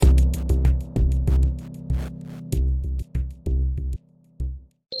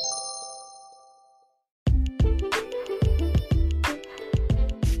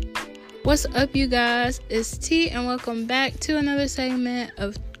What's up, you guys? It's T, and welcome back to another segment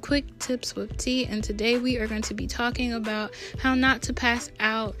of Quick Tips with T. And today we are going to be talking about how not to pass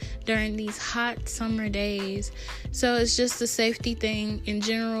out during these hot summer days. So it's just a safety thing in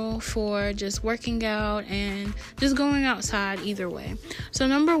general for just working out and just going outside either way. So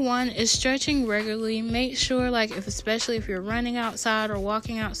number one is stretching regularly. Make sure, especially if you're running outside or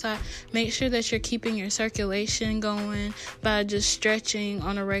walking outside, make sure that you're keeping your circulation going by just stretching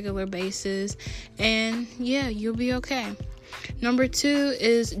on a regular basis. And yeah, you'll be okay. Number two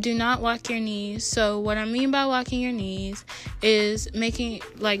is do not lock your knees. So what I mean by locking your knees is making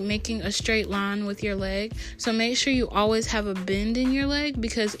a straight line with your leg. So make sure you always have a bend in your leg,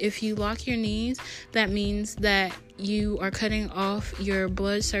 because if you lock your knees, that means that you are cutting off your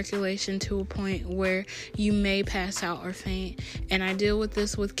blood circulation to a point where you may pass out or faint. And I deal with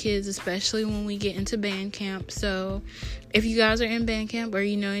this with kids, especially when we get into band camp. So if you guys are in band camp or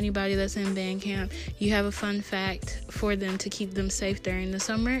you know anybody that's in band camp, you have a fun fact for them to keep them safe during the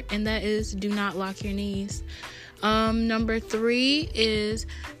summer, and that is do not lock your knees. Number three is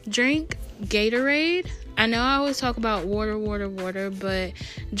drink Gatorade. I know I always talk about water, but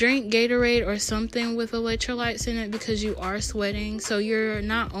drink Gatorade or something with electrolytes in it, because you are sweating. So you're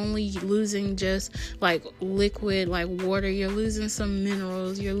not only losing just liquid like water, you're losing some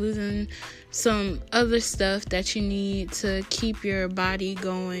minerals, you're losing some other stuff that you need to keep your body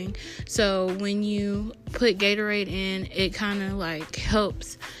going. So when you put Gatorade in, it kind of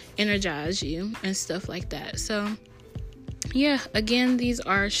helps energize you and stuff like that. So yeah, again, these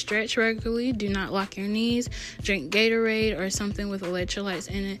are stretch regularly, do not lock your knees, drink Gatorade or something with electrolytes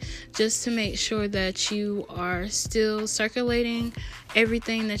in it, just to make sure that you are still circulating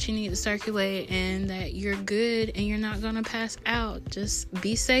everything that you need to circulate and that you're good and you're not going to pass out. Just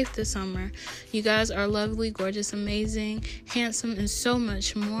be safe this summer. You guys are lovely, gorgeous, amazing, handsome, and so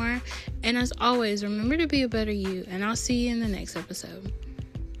much more. And as always, remember to be a better you, and I'll see you in the next episode.